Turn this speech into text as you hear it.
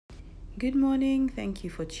Good morning. Thank you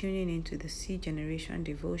for tuning into the Seed Generation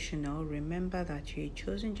devotional. Remember that you're a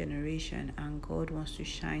chosen generation and God wants to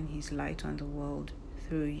shine his light on the world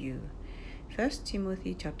through you. 1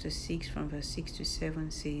 Timothy chapter 6 from verse 6 to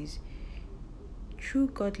 7 says, "True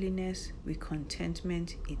godliness with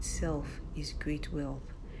contentment itself is great wealth.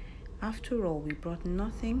 After all, we brought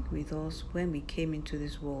nothing with us when we came into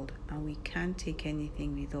this world, and we can't take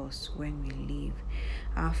anything with us when we leave.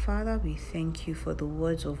 Our Father, we thank you for the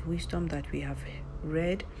words of wisdom that we have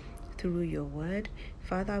read through your word.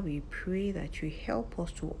 Father, we pray that you help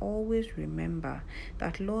us to always remember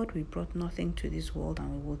that, Lord, we brought nothing to this world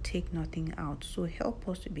and we will take nothing out. So help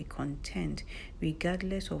us to be content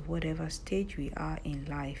regardless of whatever stage we are in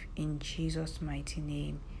life. In Jesus' mighty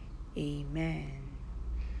name, amen.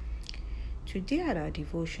 Today at our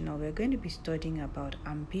devotional, we're going to be studying about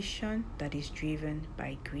ambition that is driven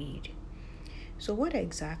by greed. So what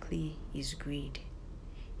exactly is greed?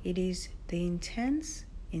 It is the intense,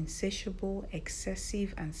 insatiable,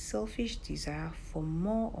 excessive, and selfish desire for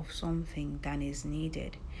more of something than is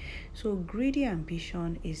needed. So greedy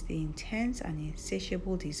ambition is the intense and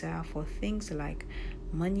insatiable desire for things like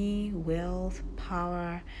money, wealth,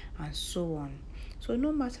 power, and so on. So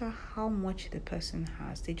no matter how much the person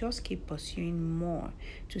has, they just keep pursuing more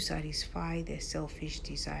to satisfy their selfish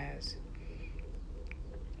desires.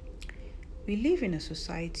 We live in a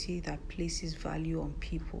society that places value on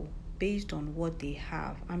people based on what they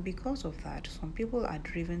have, and because of that, some people are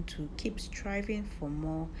driven to keep striving for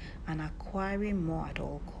more and acquiring more at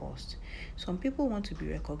all costs. Some people want to be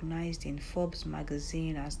recognized in Forbes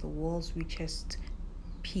magazine as the world's richest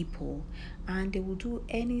people, and they will do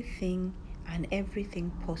anything and everything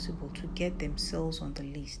possible to get themselves on the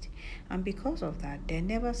list. And because of that, they're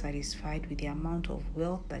never satisfied with the amount of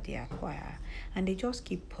wealth that they acquire, and they just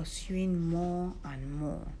keep pursuing more and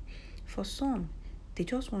more. For some, they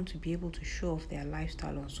just want to be able to show off their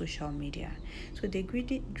lifestyle on social media. So they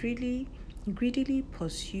greedily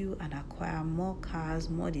pursue and acquire more cars,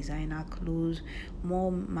 more designer clothes,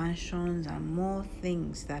 more mansions, and more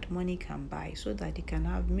things that money can buy so that they can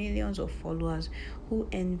have millions of followers who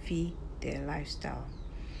envy their lifestyle.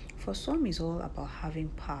 For some, it's all about having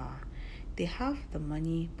power. They have the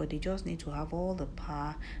money, but they just need to have all the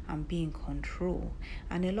power and be in control.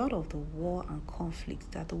 And a lot of the war and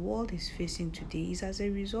conflict that the world is facing today is as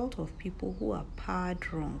a result of people who are power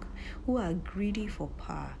drunk, who are greedy for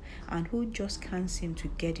power, and who just can't seem to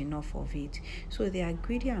get enough of it. So their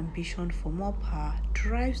greedy ambition for more power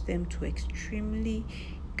drives them to extremely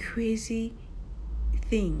crazy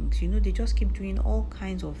things. They just keep doing all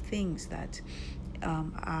kinds of things that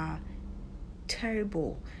are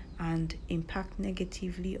terrible and impact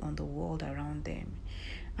negatively on the world around them.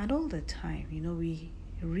 And all the time, we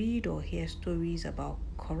read or hear stories about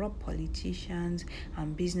corrupt politicians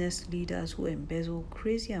and business leaders who embezzle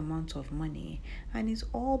crazy amounts of money, and it's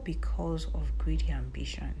all because of greedy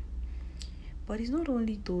ambition. But it's not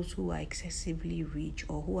only those who are excessively rich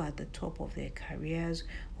or who are at the top of their careers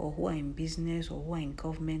or who are in business or who are in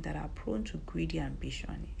government that are prone to greedy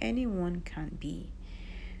ambition. Anyone can be.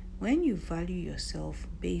 When you value yourself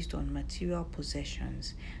based on material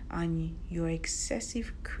possessions and your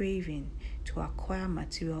excessive craving to acquire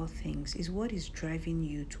material things is what is driving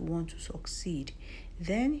you to want to succeed,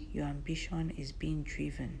 then your ambition is being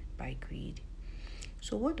driven by greed.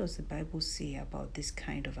 So what does the Bible say about this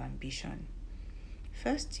kind of ambition?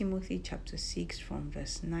 1 Timothy chapter 6 from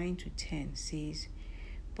verse 9 to 10 says,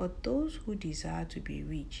 "But those who desire to be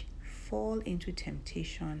rich fall into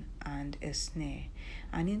temptation and a snare,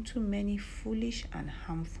 and into many foolish and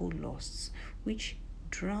harmful lusts, which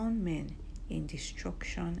drown men in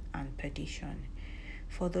destruction and perdition.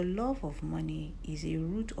 For the love of money is a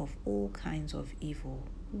root of all kinds of evil,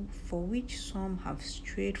 for which some have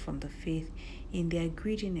strayed from the faith in their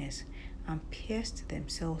greediness and pierced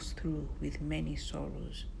themselves through with many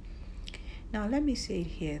sorrows." Now, let me say it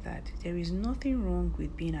here that there is nothing wrong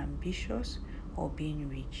with being ambitious or being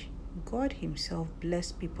rich. God himself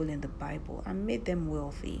blessed people in the Bible and made them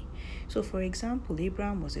wealthy. So, for example,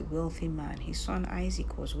 Abraham was a wealthy man. His son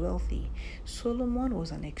Isaac was wealthy. Solomon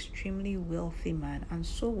was an extremely wealthy man, and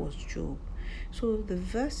so was Job. So, the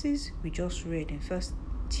verses we just read in 1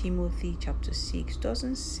 Timothy chapter 6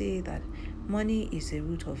 doesn't say that money is the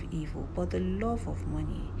root of evil, but the love of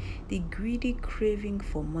money, the greedy craving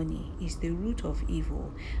for money, is the root of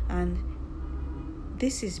evil. And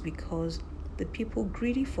this is because the people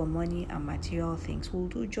greedy for money and material things will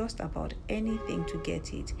do just about anything to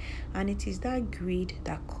get it. And it is that greed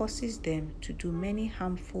that causes them to do many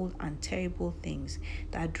harmful and terrible things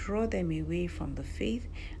that draw them away from the faith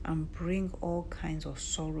and bring all kinds of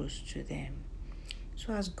sorrows to them.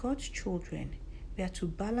 So, as God's children, we are to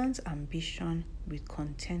balance ambition with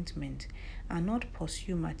contentment and not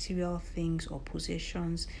pursue material things or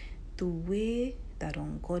possessions the way that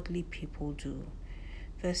ungodly people do.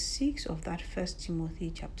 Verse 6 of that First Timothy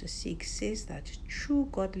chapter 6 says that true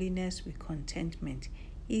godliness with contentment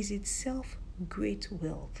is itself great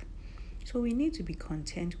wealth. So we need to be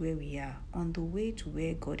content where we are on the way to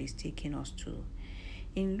where God is taking us to.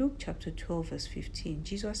 In Luke chapter 12 verse 15,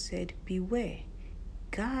 Jesus said, "Beware,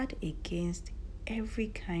 guard against every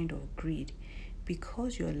kind of greed,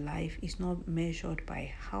 because your life is not measured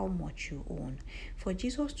by how much you own." For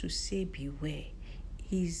Jesus to say beware,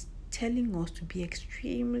 he's telling us to be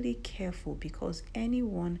extremely careful, because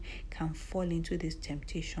anyone can fall into this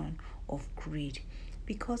temptation of greed.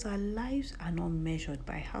 Because our lives are not measured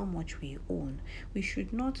by how much we own, we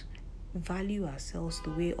should not value ourselves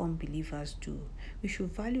the way unbelievers do. We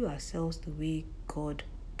should value ourselves the way God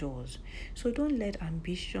does. So don't let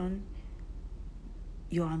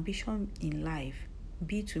your ambition in life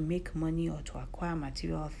be to make money or to acquire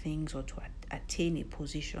material things or to attain a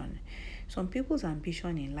position. Some people's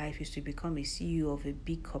ambition in life is to become a CEO of a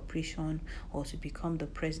big corporation, or to become the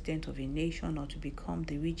president of a nation, or to become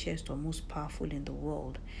the richest or most powerful in the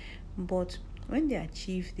world. But when they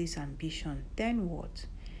achieve this ambition, then what?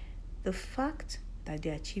 The fact that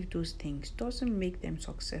they achieve those things doesn't make them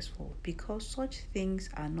successful, because such things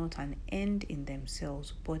are not an end in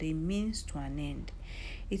themselves, but a means to an end.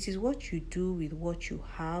 It is what you do with what you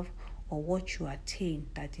have or what you attain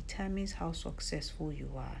that determines how successful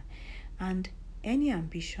you are. And any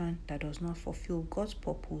ambition that does not fulfill God's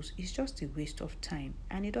purpose is just a waste of time.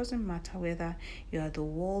 And it doesn't matter whether you are the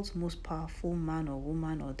world's most powerful man or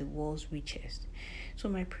woman or the world's richest. So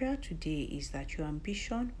my prayer today is that your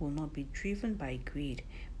ambition will not be driven by greed,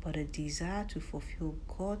 but a desire to fulfill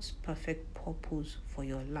God's perfect purpose for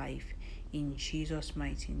your life. In Jesus'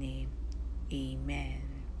 mighty name, amen.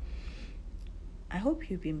 I hope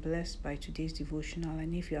you've been blessed by today's devotional,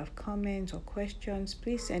 and if you have comments or questions,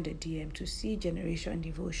 please send a DM to C Generation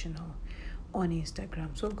Devotional on Instagram.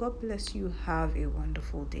 So God bless you. Have a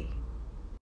wonderful day.